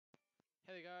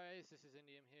Hey guys, this is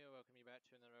Indium here, welcome you back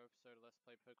to another episode of Let's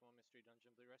Play Pokemon Mystery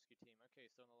Dungeon Blue Rescue Team. Okay,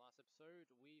 so in the last episode,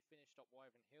 we finished up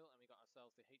Wyvern Hill and we got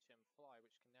ourselves the HM Fly,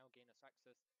 which can now gain us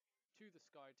access to the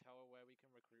Sky Tower where we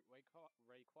can recruit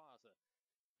Rayquaza.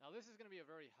 Now this is going to be a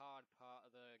very hard part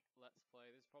of the Let's Play.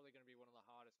 This is probably going to be one of the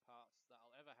hardest parts that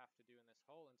I'll ever have to do in this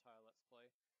whole entire Let's Play.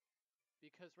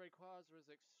 Because Rayquaza is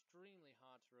extremely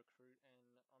hard to recruit, and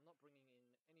I'm not bringing in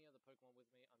any other Pokemon with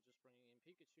me, I'm just bringing in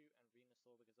Pikachu and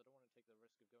Venusaur because I don't want to take the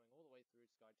risk of going all the way through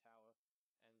Sky Tower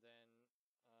and then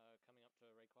coming up to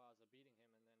Rayquaza, beating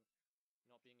him, and then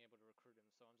not being able to recruit him.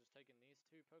 So I'm just taking these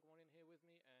two Pokemon in here with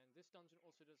me, and this dungeon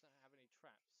also doesn't have any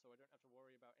traps, so I don't have to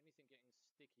worry about anything getting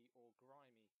sticky or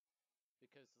grimy.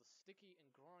 Because the sticky and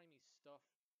grimy stuff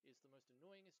is the most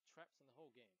annoyingest traps in the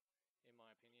whole game, in my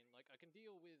opinion. Like, I can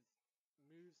deal with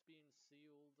moves being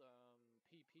sealed,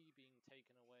 PP being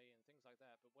taken away, and things like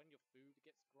that, but when your food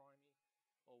gets grimy,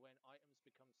 or when items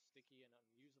become sticky and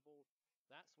unusable,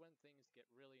 that's when things get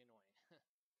really annoying. No,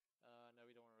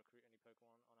 we don't want to recruit any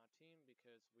Pokemon on our team,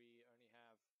 because we only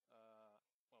have,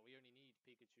 well, we only need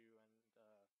Pikachu and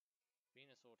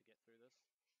Venusaur to get through this.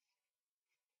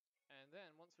 And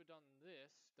then, once we're done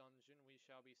this dungeon, we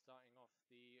shall be starting off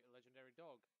the Legendary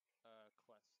Dog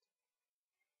quest.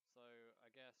 So, I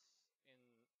guess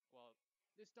well,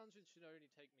 this dungeon should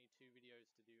only take me 2 videos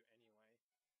to do anyway.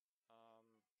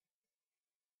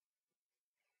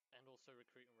 And also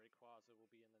recruiting Rayquaza will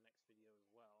be in the next video as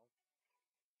well.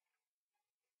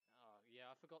 Yeah,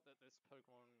 I forgot that this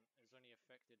Pokemon is only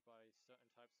affected by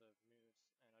certain types of moves,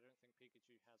 and I don't think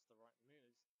Pikachu has the right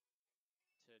moves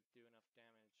to do enough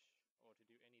damage, or to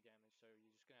do any damage, so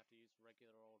you're just going to have to use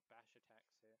regular old bash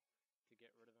attacks here to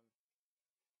get rid of him.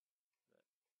 But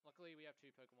luckily we have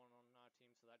 2 Pokemon on our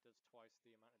team, so that does twice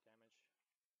the amount of damage.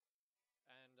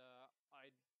 And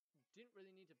I didn't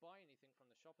really need to buy anything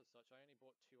from the shop as such. I only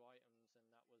bought 2 items, and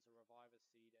that was a Reviver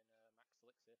Seed and a Max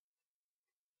Elixir.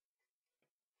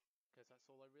 Because that's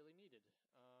all I really needed.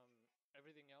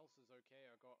 Everything else is okay.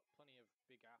 I got plenty of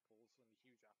big apples and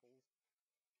huge apples.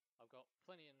 I've got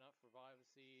plenty enough Reviver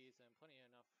Seeds and plenty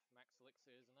enough Max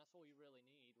Elixirs, and that's all you really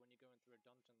need when you're going through a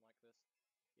dungeon like this,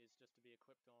 is just to be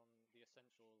equipped on the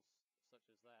essentials such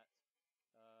as that.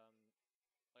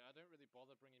 Like, I don't really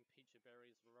bother bringing Peachy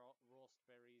Berries, Rost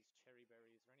Berries, Cherry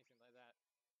Berries, or anything like that,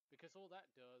 because all that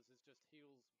does is just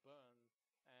heals burn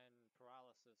and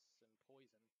paralysis and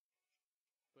poison.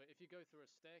 But if you go through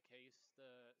a staircase,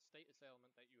 the status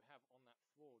ailment that you have on that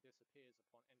floor disappears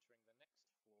upon entering the next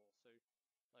floor. So,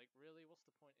 like, really, what's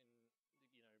the point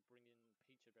in, bringing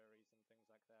Peachy Berries and things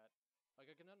like that? Like,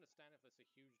 I can understand if it's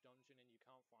a huge dungeon and you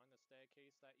can't find the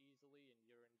staircase that easily and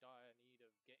you're in dire need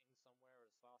of getting somewhere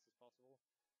as fast as possible.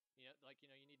 You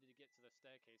need to get to the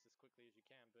staircase as quickly as you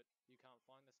can, but you can't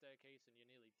find the staircase and you're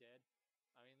nearly dead.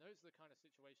 I mean, those are the kind of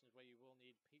situations where you will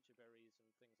need Peachy Berries and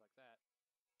things like that.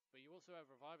 But you also have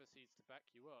Reviver Seeds to back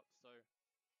you up, so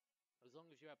as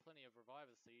long as you have plenty of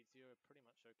Reviver Seeds, you're pretty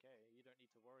much okay. You don't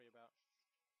need to worry about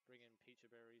bringing Peachy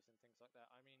Berries and things like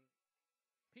that. I mean,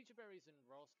 Peachy Berries and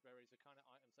Rost Berries are kind of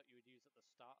items that you would use at the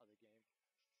start of the game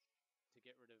to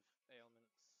get rid of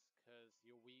ailments, because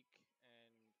you're weak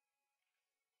and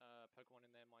Pokemon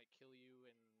in there might kill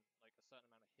you in like a certain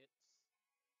amount of hits.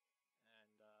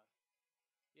 And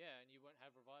yeah, and you won't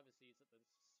have Reviver Seeds at the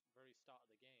very start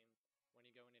of the game when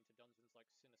you're going into dungeons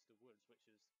like Sinister Woods, which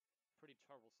is pretty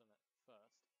troublesome at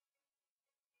first.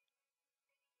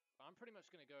 I'm pretty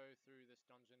much going to go through this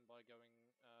dungeon by going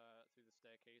through the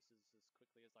staircases as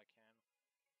quickly as I can.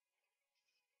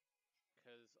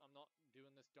 Because I'm not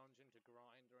doing this dungeon to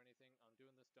grind or anything, I'm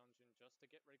doing this dungeon just to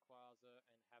get Rayquaza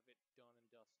and have it done and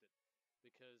dusted.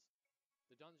 Because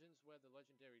the dungeons where the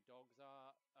legendary dogs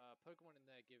are, Pokemon in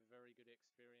there give very good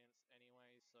experience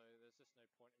anyway, so there's just no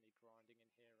point in me grinding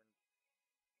in here, and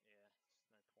yeah,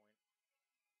 it's no point.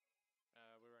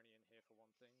 We're only in here for one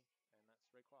thing, and that's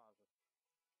Rayquaza.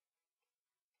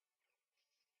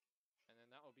 And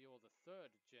then that will be all the 3rd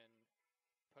gen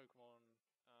Pokemon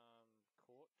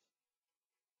caught.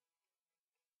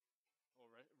 Or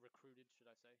recruited, should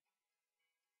I say.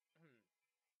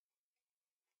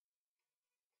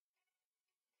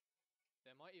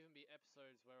 There might even be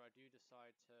episodes where I do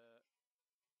decide to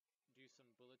do some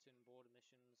bulletin board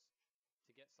missions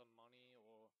to get some money,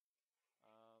 or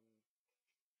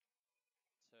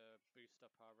to boost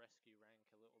up our rescue rank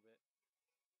a little bit.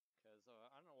 Because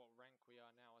I don't know what rank we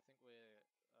are now. I think we're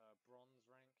bronze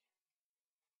rank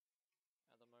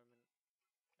at the moment.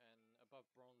 And above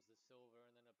bronze is silver,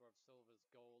 and then above silver is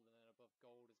gold, and then above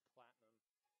gold is platinum.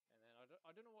 And then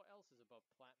I don't know what else is above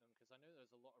platinum, because I know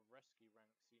there's a lot of rescue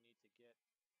ranks you need to get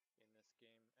in this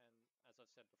game. And as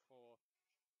I've said before,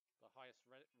 the highest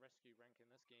rescue rank in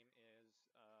this game is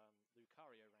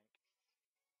Lucario rank,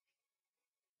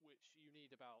 which you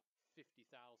need about 50,000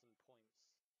 points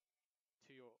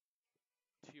to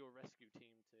your rescue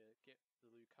team to get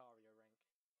the Lucario rank.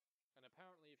 And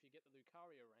apparently, if you get the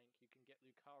Lucario rank, you can get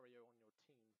Lucario on your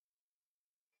team.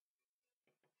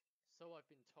 So I've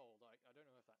been told. I don't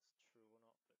know if that's true or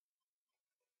not, but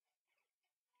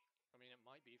I mean, it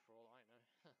might be for all I know.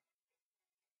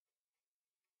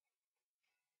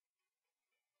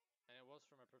 And it was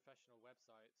from a professional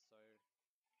website, so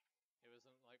it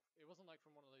wasn't like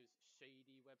from one of those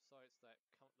shady websites that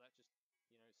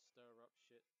just stir up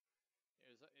shit.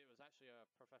 It was actually a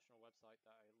professional website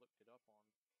that I looked it up on.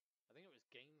 I think it was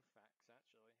GameFAQs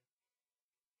actually.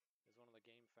 It was one of the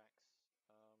GameFAQs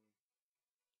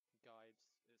guides.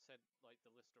 It said like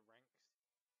the list of ranks,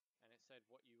 and it said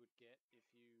what you would get if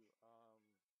you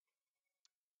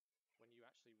when you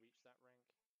actually reach that rank.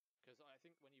 Because I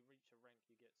think when you reach a rank,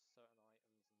 you get certain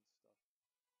items and stuff.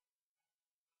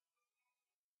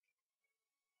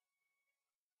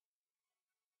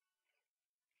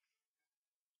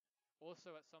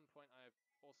 Also, at some point, I've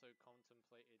also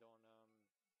contemplated on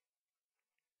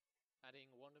adding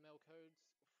Wondermail codes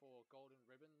for golden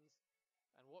ribbons.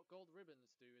 And what gold ribbons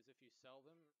do is if you sell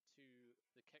them to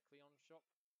the Kecleon shop,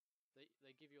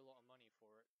 they give you a lot of money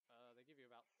for it. They give you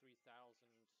about 3,000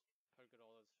 Poké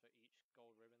Dollars for each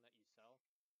gold ribbon that you sell.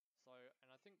 So, and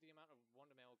I think the amount of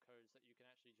Wondermail codes that you can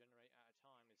actually generate at a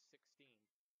time is 16.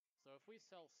 So if we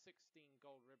sell 16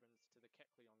 gold ribbons to the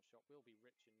Kecleon shop, we'll be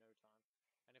rich in no time.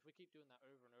 And if we keep doing that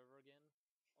over and over again,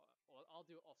 or I'll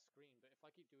do it off screen, but if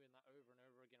I keep doing that over and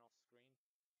over again off screen,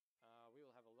 we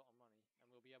will have a lot of money,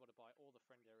 and we'll be able to buy all the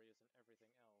friend areas and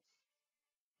everything else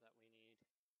that we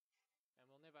need. And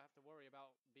we'll never have to worry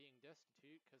about being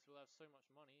destitute, because we'll have so much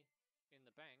money in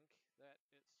the bank that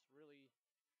it's really...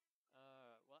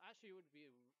 well, actually, it would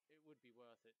be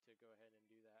worth it to go ahead and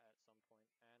do that at some point.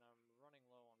 And I'm running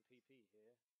low on PP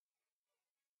here.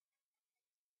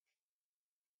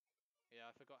 Yeah,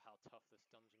 I forgot how tough this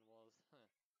dungeon was.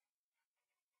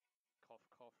 Cough,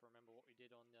 cough. Remember what we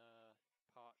did on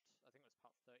part? I think it was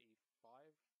part 35.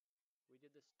 We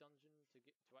did this dungeon to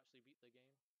actually beat the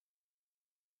game.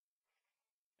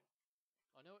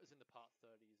 I know it was in the part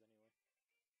 30s anyway.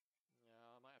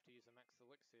 Yeah, I might have to use a max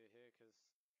elixir here because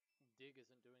Dig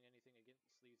isn't doing anything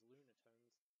against these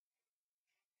Lunatones.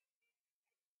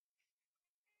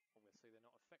 Obviously, they're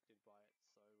not affected by it,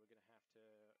 so we're going to have to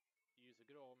use a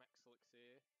good old max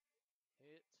elixir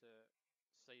here to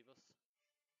save us.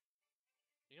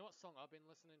 You know what song I've been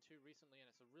listening to recently, and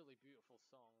it's a really beautiful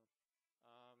song.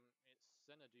 It's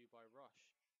Xanadu by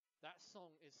Rush. That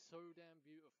song is so damn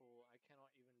beautiful, I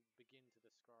cannot even begin to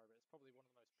describe it. It's probably one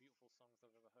of the most beautiful songs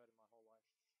I've ever heard in my whole life.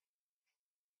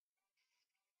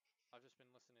 I've just been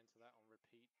listening to that on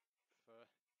repeat for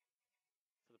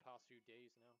the past few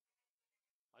days now.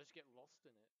 I just get lost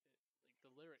in it. Like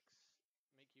the lyrics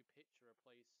make you picture a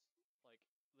place, like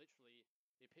literally,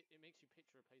 it makes you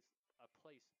picture a place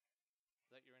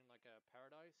that you're in like a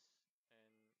paradise,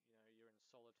 and you're in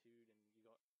solitude, and you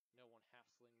got no one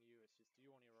hassling you. It's just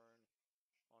you on your own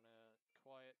on a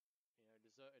quiet,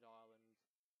 deserted island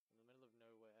in the middle of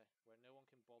nowhere where no one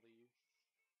can bother you,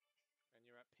 and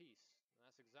you're at peace. And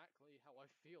that's exactly how I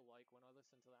feel like when I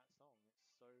listen to that song.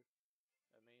 It's so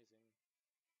amazing.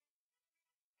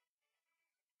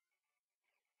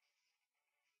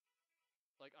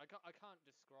 Like I can't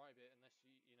describe it unless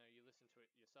you listen to it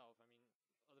yourself. I mean,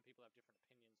 other people have different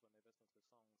opinions when they listen to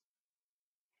the songs,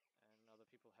 and other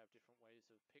people have different ways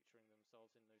of picturing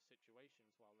themselves in those situations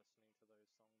while listening to those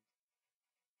songs.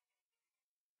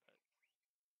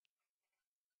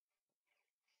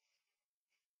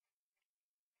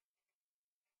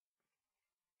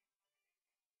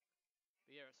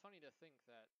 But yeah, it's funny to think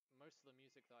that most of the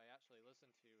music that I actually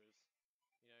listen to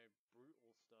is,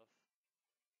 brutal stuff,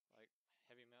 like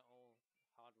heavy metal,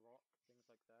 hard rock, things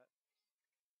like that.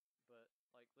 But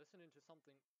like listening to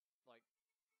something like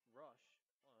Rush,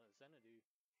 Xanadu,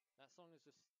 that song is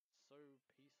just so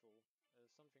peaceful.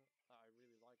 There's something that I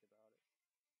really like about it.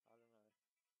 I don't know.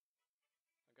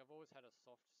 Like I've always had a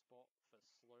soft spot for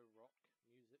slow rock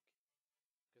music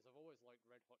because I've always liked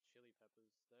Red Hot Chili Peppers.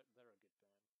 They're a good band.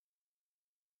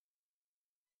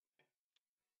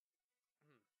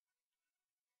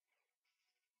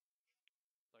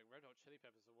 Like Red Hot Chili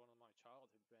Peppers are one of my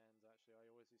childhood bands. Actually, I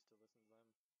always used to listen to them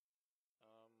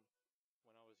um,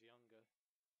 when I was younger.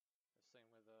 The same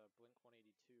with Blink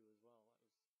 182 as well.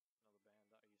 That was another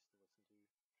band that I used to listen to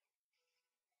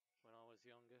when I was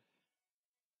younger.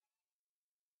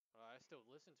 I still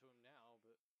listen to them now,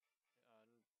 but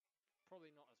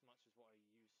probably not as much as what I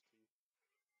used to.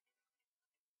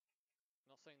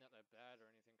 saying that they're bad or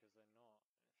anything, because they're not.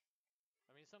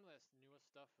 I mean, some of their newer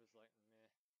stuff is like meh.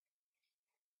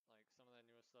 Like, some of their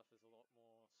newer stuff is a lot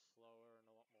more slower and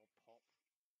a lot more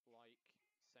pop-like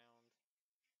sound.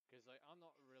 Because like, I'm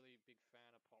not really a big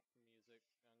fan of pop music.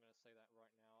 I'm gonna say that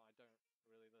right now. I don't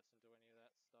really listen to any of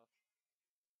that stuff.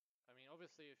 I mean,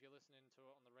 obviously, if you're listening to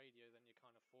it on the radio, then you're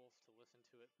kind of forced to listen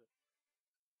to it. But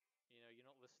you know, you're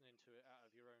not listening to it out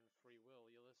of your own free will.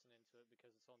 You're listening to it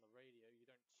because it's on the radio. You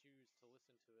don't choose to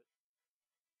listen to it.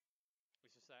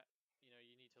 It's just that, you know,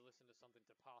 you need to listen to something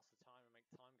to pass the time and make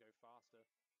time go faster.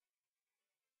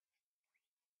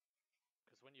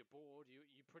 Because when you're bored, you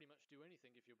pretty much do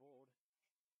anything if you're bored,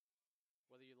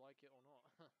 whether you like it or not.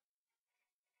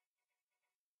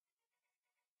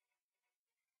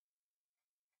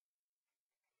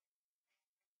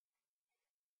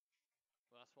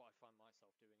 Well, that's what I find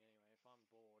myself doing anyway. If I'm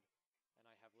bored and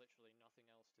I have literally nothing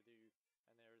else to do,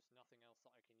 and there is nothing else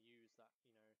that I can use that,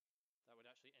 you know, that would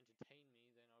actually entertain me,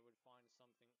 then I would find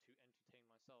something to entertain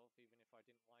myself, even if I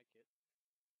didn't like it.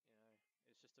 You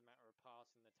know, it's just a matter of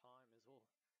passing the time is all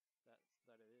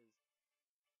that it is.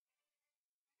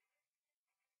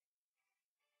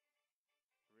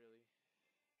 Really.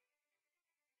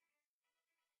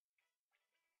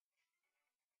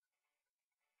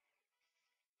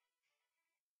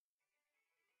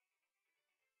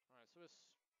 Alright, so we're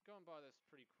going by this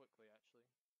pretty quickly, actually.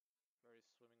 Very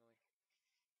swimmingly.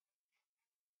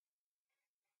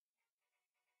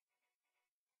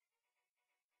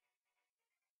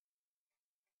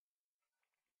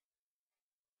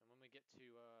 And when we get to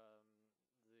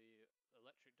the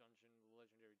electric dungeon, the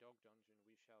legendary dog dungeon,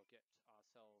 we shall get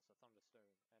ourselves a Thunderstone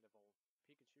and evolve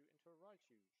Pikachu into a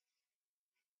Raichu.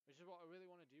 Which is what I really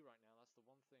want to do right now. That's the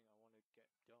one thing I want to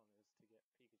get done, is to get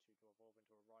Pikachu to evolve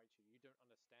into a Raichu. You don't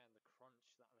understand the crunch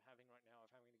that I'm having right now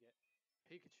of having to get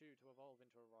Pikachu to evolve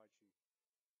into a Raichu.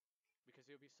 Because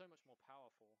he'll be so much more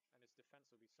powerful, and his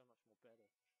defense will be so much more better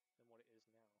than what it is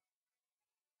now.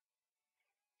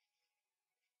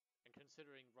 And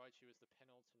considering Raichu is the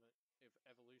penultimate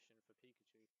evolution for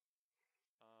Pikachu,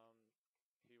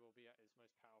 he will be at his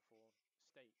most powerful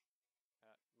state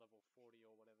at level 40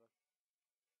 or whatever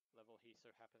level he so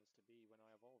happens to be when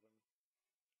I evolve him.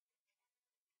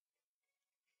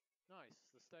 Nice.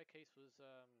 The staircase was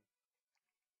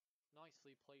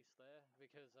nicely placed there,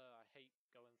 because I hate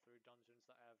going through dungeons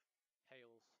that have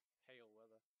hail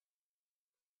weather.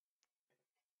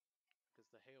 Because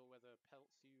the hail weather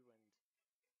pelts you and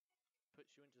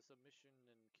puts you into submission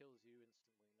and kills you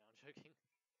instantly. No, I'm joking.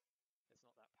 It's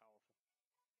not that powerful.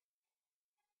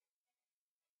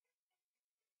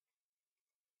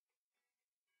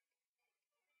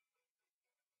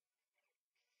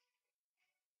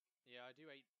 Yeah, I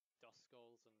do hate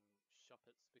Duskulls and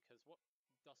Shuppets, because what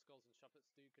Duskulls and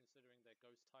Shuppets do, considering they're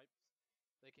ghost types,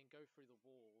 they can go through the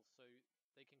walls, so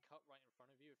they can cut right in front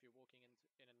of you if you're walking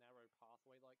in a narrow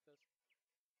pathway like this.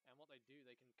 And what they do,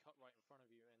 they can cut right in front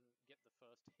of you and get the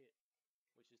first hit,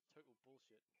 which is total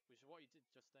bullshit. Which is what he did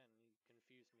just then. He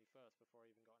confused me first before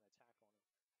I even got an attack on him.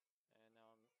 And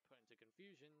now I'm put into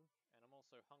confusion, and I'm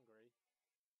also hungry,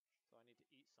 so I need to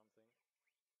eat something.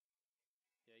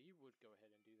 Yeah, you would go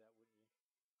ahead and do that, wouldn't you?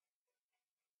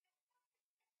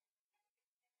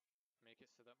 Make it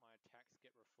so that my attacks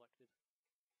get reflected.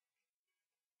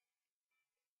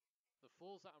 The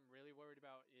falls that I'm really worried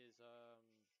about is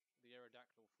the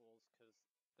Aerodactyl falls, because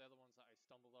they're the ones that I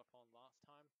stumbled up on last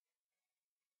time.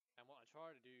 And what I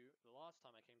tried to do the last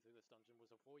time I came through this dungeon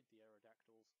was avoid the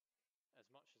Aerodactyls as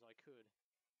much as I could.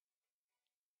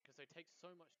 Because they take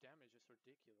so much damage, it's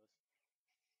ridiculous.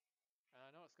 And I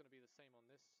know it's going to be the same on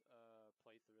this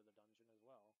playthrough of the dungeon as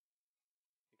well.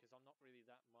 Because I'm not really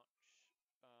that much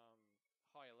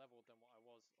higher level than what I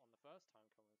was on the first time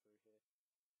coming through here.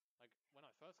 Like, when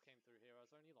I first came through here, I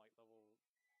was only like level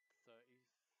 30,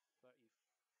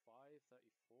 35,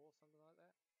 34, something like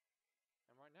that.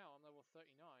 And right now I'm level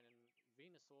 39, and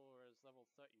Venusaur is level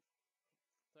 30,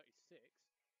 36.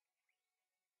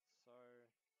 So,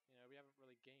 you know, we haven't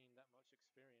really gained that much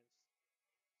experience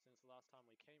since the last time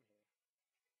we came here.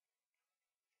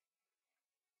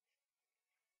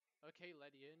 Okay,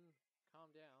 Ledian,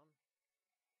 calm down.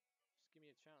 Just give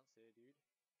me a chance here, dude.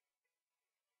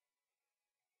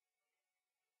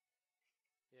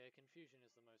 Yeah, confusion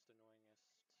is the most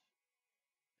annoyingest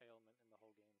ailment in the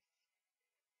whole game.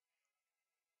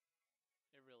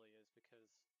 It really is, because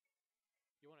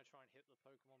you want to try and hit the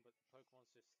Pokemon, but the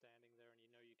Pokemon's just standing there and you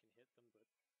know you can hit them, but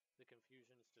the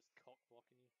confusion is just cock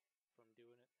blocking you from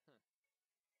doing it.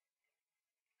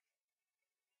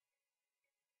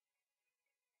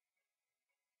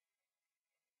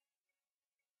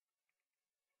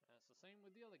 It's the same same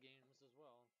with the other games as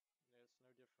well. It's no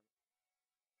different.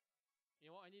 You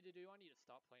know what I need to do? I need to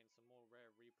start playing some more Rare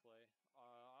Replay.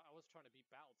 I was trying to beat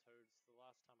Battletoads the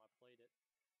last time I played it,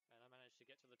 and I managed to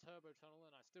get to the Turbo Tunnel,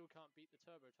 and I still can't beat the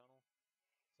Turbo Tunnel.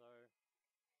 So,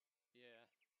 yeah.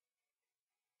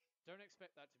 Don't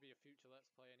expect that to be a future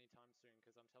Let's Play anytime soon,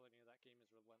 because I'm telling you, that game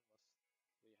is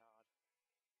relentlessly hard.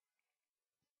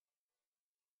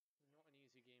 Not an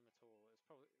easy game at all. It's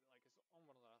probably, like, it's on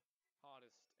one of the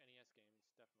hardest NES games,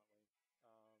 definitely.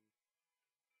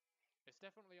 It's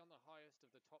definitely on the highest of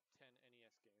the top 10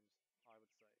 NES games, I would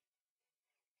say.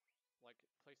 Like,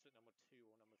 placed at number 2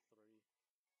 or number 3.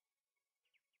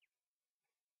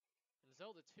 And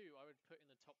Zelda 2, I would put in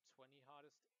the top 20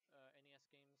 hardest NES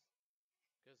games.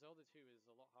 Because Zelda 2 is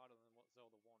a lot harder than what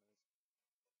Zelda 1 is.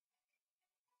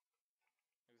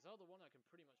 Like Zelda 1, I can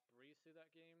pretty much breeze through that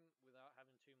game without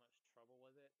having too much trouble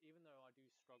with it. Even though I do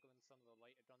struggle in some of the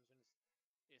later dungeons,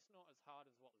 it's not as hard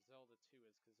as what Zelda 2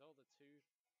 is. Because Zelda 2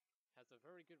 has a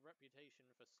very good reputation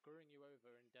for screwing you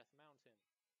over in Death Mountain.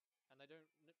 And they don't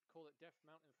call it Death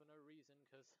Mountain for no reason,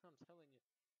 because I'm telling you,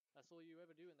 that's all you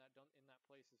ever do in that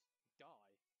place is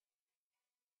die.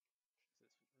 So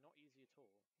it's not easy at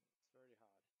all. It's very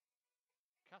hard.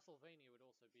 Castlevania would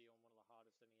also be on one of the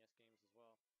hardest NES games as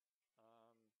well.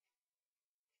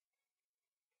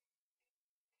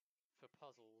 For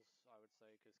puzzles, I would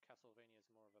say, because Castlevania is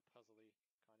more of a puzzly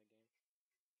kind of game.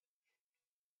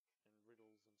 And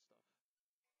riddles and stuff.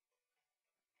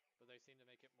 But they seem to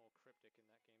make it more cryptic in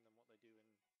that game than what they do in...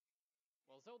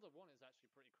 Well, Zelda 1 is actually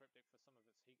pretty cryptic for some of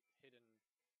its hidden,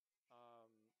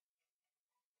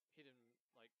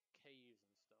 like, caves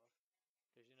and stuff.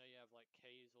 Because, you know, you have, like,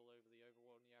 caves all over the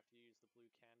overworld, and you have to use the blue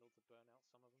candle to burn out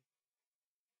some of them.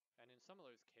 And in some of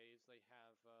those caves, they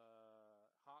have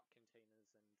heart containers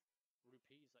and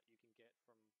rupees that you can get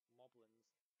from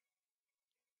moblins.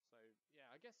 So, yeah,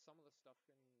 I guess some of the stuff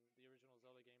in the original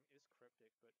Zelda game is cryptic,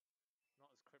 but not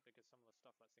as cryptic as some of the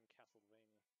stuff that's in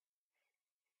Castlevania.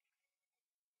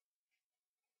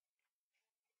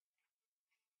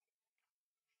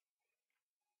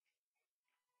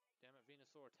 Damn it,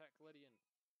 Venusaur, attack Ledian.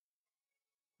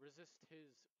 Resist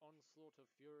his onslaught of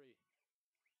fury.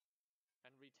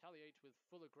 And retaliate with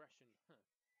full aggression. Huh.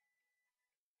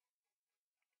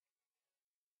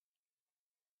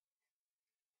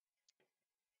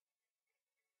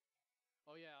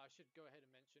 Oh yeah, I should go ahead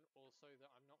and mention also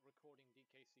that I'm not recording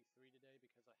DKC3 today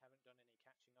because I haven't done any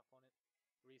catching up on it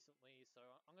recently, so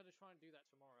I'm going to try and do that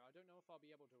tomorrow. I don't know if I'll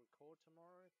be able to record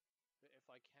tomorrow, but if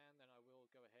I can, then I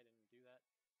will go ahead and do that.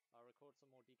 I'll record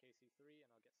some more DKC3 and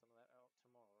I'll get some of that out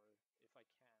tomorrow, if I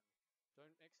can.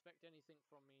 Don't expect anything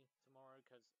from me tomorrow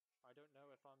because I don't know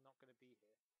if I'm not going to be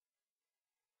here.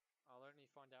 I'll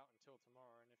only find out until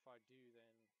tomorrow, and if I do,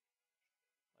 then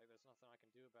like there's nothing I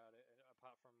can do about it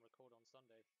apart from record on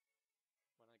Sunday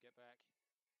when I get back.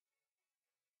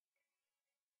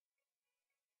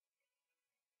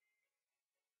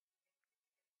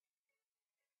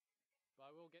 But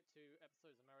I will get to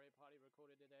episodes of Mario Party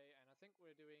recorded today, and I think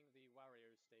we're doing the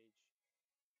Wario stage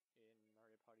in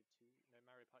Mario Party 2. No,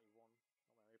 Mario Party 1,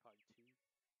 not Mario Party 2.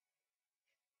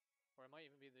 Or it might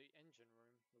even be the engine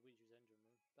room, Luigi's engine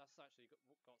room. That's actually got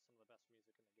some of the best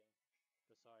music in the game,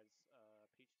 besides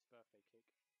Peach's birthday cake.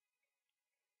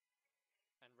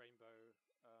 And Rainbow,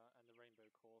 and the Rainbow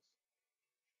course.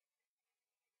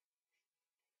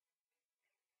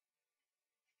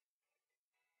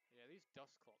 Yeah, these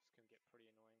dust clops can get pretty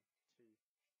annoying, too.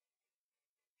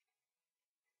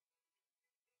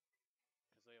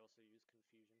 Because they also use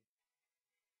confusion.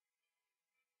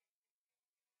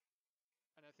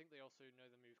 And I think they also know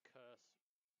the move Curse,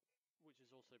 which is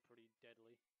also pretty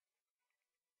deadly.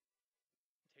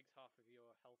 It takes half of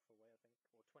your health away, I think,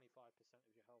 or 25%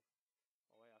 of your health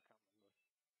away, I can't remember.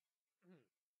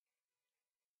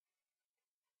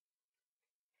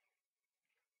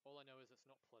 All I know is it's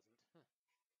not pleasant.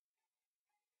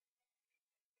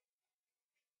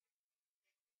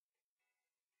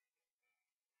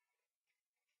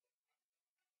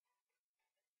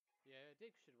 Yeah,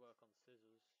 Dig should work on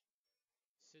scissors.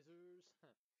 Scissors?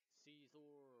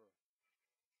 Caesar.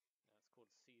 No, it's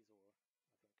called Caesar, I think.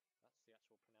 That's the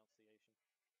actual pronunciation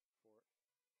for it.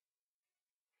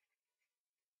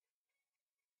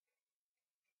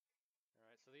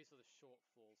 Alright, so these are the short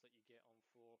falls that you get on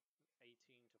floor 18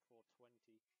 to floor 20.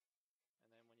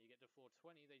 And then when you get to floor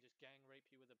 20, they just gang rape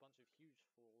you with a bunch of huge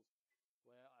falls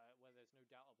where there's no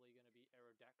doubtably going to be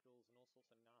aerodactyls and all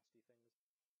sorts of nasty things.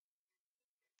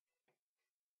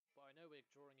 But I know we're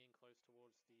drawing in close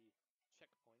towards the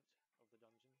checkpoint of the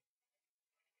dungeon.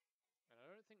 And I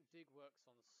don't think Dig works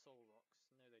on soul rocks.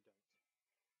 No, they don't.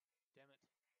 Damn it.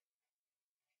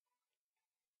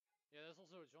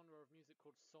 also a genre of music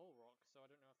called soul rock, so I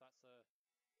don't know if that's a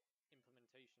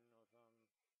implementation of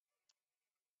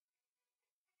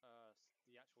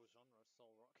the actual genre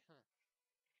soul rock.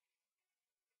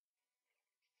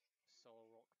 Soul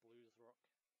rock, blues rock,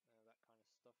 that kind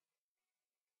of stuff.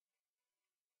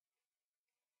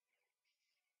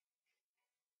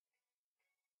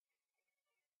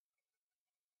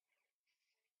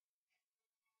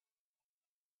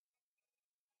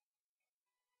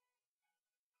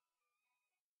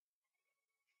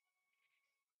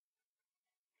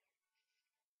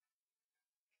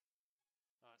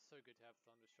 It's so good to have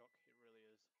Thundershock, it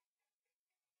really is.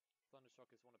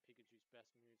 Thundershock is one of Pikachu's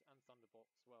best moves, and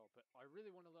Thunderbolt as well, but I really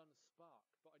want to learn Spark,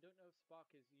 but I don't know if Spark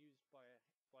is used by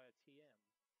a TM.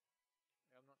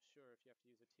 I'm not sure if you have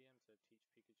to use a TM to teach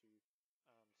Pikachu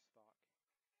Spark.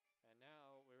 And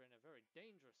now we're in a very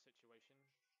dangerous situation,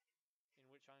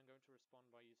 in which I'm going to respond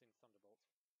by using Thunderbolt.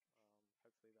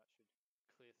 Hopefully that should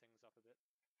clear things up a bit.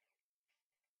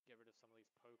 Get rid of some of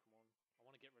these Pokemon. I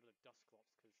want to get rid of the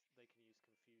Dusclops because they can use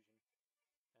Confusion,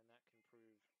 and that can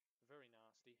prove very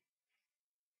nasty.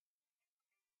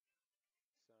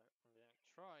 So I'm going to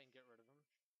try and get rid of them.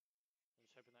 I'm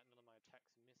just hoping that none of my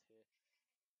attacks miss here,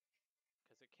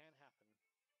 because it can happen.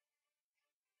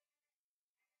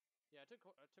 Yeah,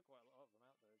 I took quite a lot of them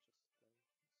out there just then.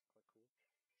 It's quite cool.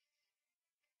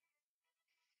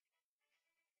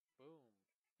 Boom.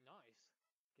 Nice.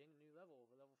 Gain a new level,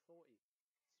 level 40.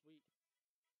 Sweet.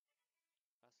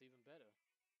 That's even better.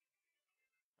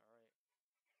 Alright.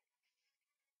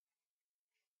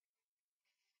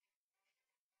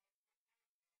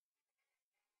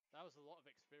 That was a lot of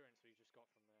experience we just got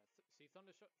from there. See,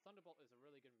 Thunderbolt is a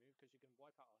really good move because you can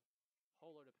wipe out a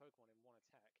whole load of Pokemon in one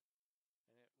attack.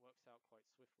 And it works out quite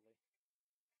swiftly.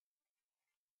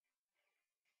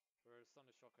 Whereas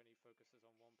Thundershock only focuses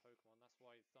on one Pokemon. That's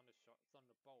why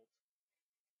Thunderbolt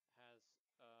has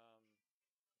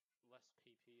less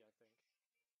PP, I think.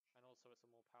 And also it's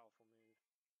a more powerful move.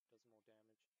 Does more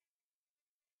damage.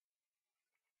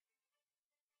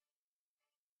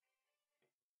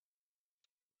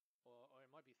 Or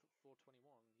it might be 421.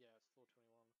 Yeah, it's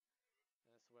 421.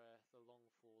 And that's where the long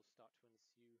falls start to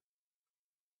ensue.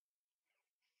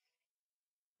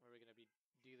 Where we're going to be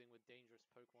dealing with dangerous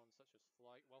Pokemon such as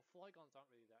Well, Flygons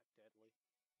aren't really that deadly.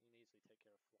 You can easily take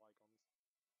care of Flygons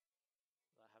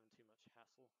without having too much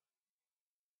hassle.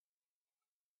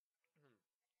 This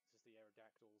is the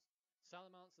Aerodactyls.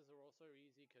 Salamanders are also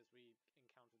easy because we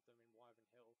encountered them in Wyvern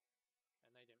Hill,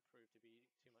 and they didn't prove to be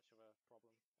too much of a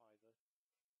problem either.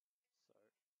 So,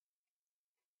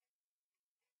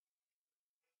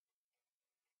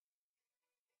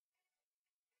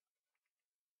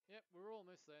 yep, we're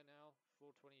almost there now.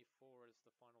 424 is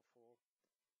the final four.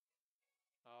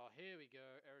 Oh, here we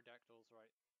go. Aerodactyls,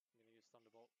 right. I'm going to use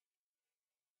Thunderbolt.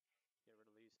 Get rid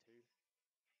of these two.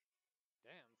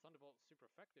 Damn, Thunderbolt's super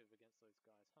effective against those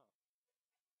guys, huh?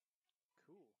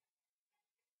 Cool.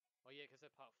 Oh yeah, because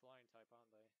they're part flying type,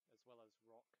 aren't they? As well as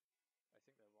rock. I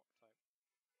think they're rock type.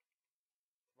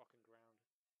 Rock and ground.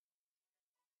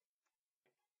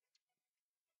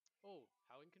 Oh,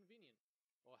 how inconvenient.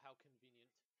 Or how convenient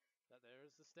that there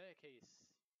is the staircase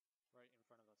right in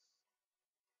front of us.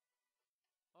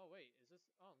 Oh wait, is this...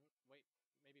 Oh, wait.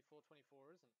 Maybe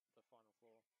 424 isn't the final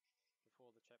floor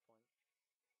before the checkpoint.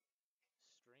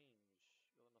 Strange.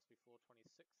 Well, it must be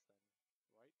 426 then,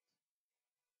 right?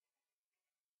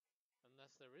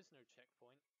 Unless there is no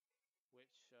checkpoint,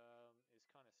 which is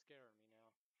kind of scaring me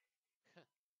now.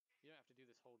 You don't have to do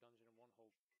this whole dungeon in one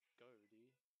whole go, do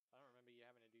you? I don't remember you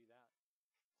having to do that.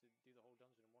 To do the whole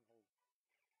dungeon in one whole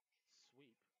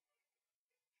sweep.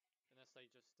 Unless they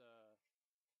just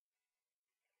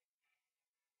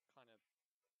kind of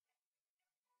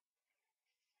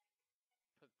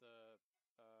put the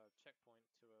checkpoint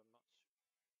to a much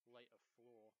later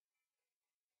floor.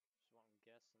 Which is what I'm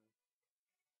guessing.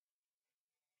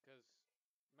 Because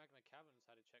Magma Caverns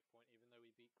had a checkpoint even though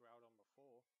we beat Groudon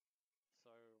before.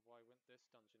 So why wouldn't this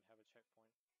dungeon have a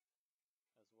checkpoint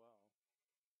as well?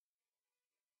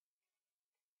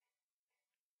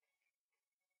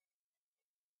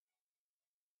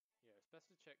 Yeah, it's best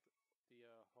to check the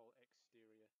whole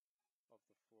exterior of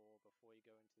the floor before you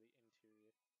go into the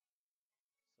interior.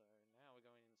 So now we're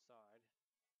going inside,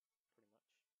 pretty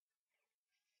much.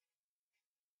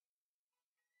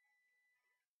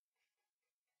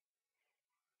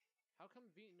 How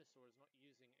come Venusaur is not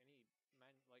using any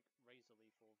Razor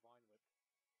Leaf or Vine Whip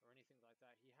or anything like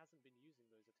that? He hasn't been using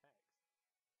those attacks.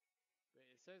 But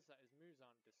it says that his moves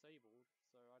aren't disabled,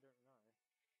 so I don't know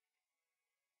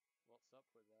what's up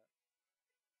with that.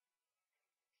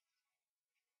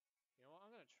 You know what,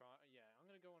 I'm going to try, yeah, I'm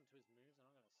going to go on to his moves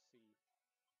and I'm gonna see.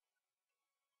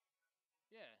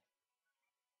 Yeah.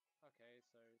 Okay,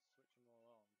 so switch them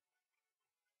all on.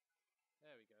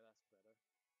 There we go, that's better.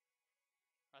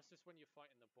 That's just when you're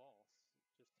fighting the boss.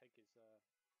 Just take his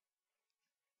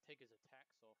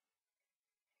attacks off.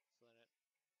 So then it,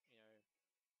 you know,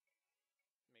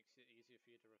 makes it easier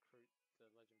for you to recruit the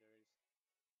legendaries.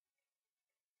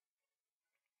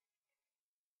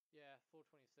 Yeah,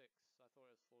 426. I thought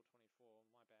it was 424.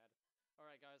 My bad.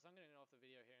 Alright guys, I'm going to end off the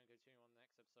video here and continue on the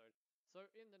next episode. So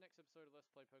in the next episode of Let's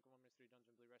Play Pokemon Mystery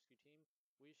Dungeon Blue Rescue Team,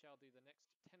 we shall do the next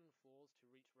 10 floors to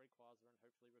reach Rayquaza and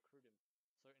hopefully recruit him.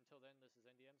 So until then, this is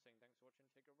NDM saying thanks for watching,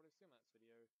 take everybody see you in the next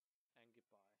video, and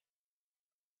goodbye.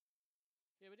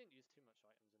 Yeah, we didn't use too much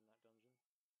items in that dungeon.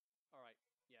 Alright,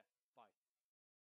 yeah.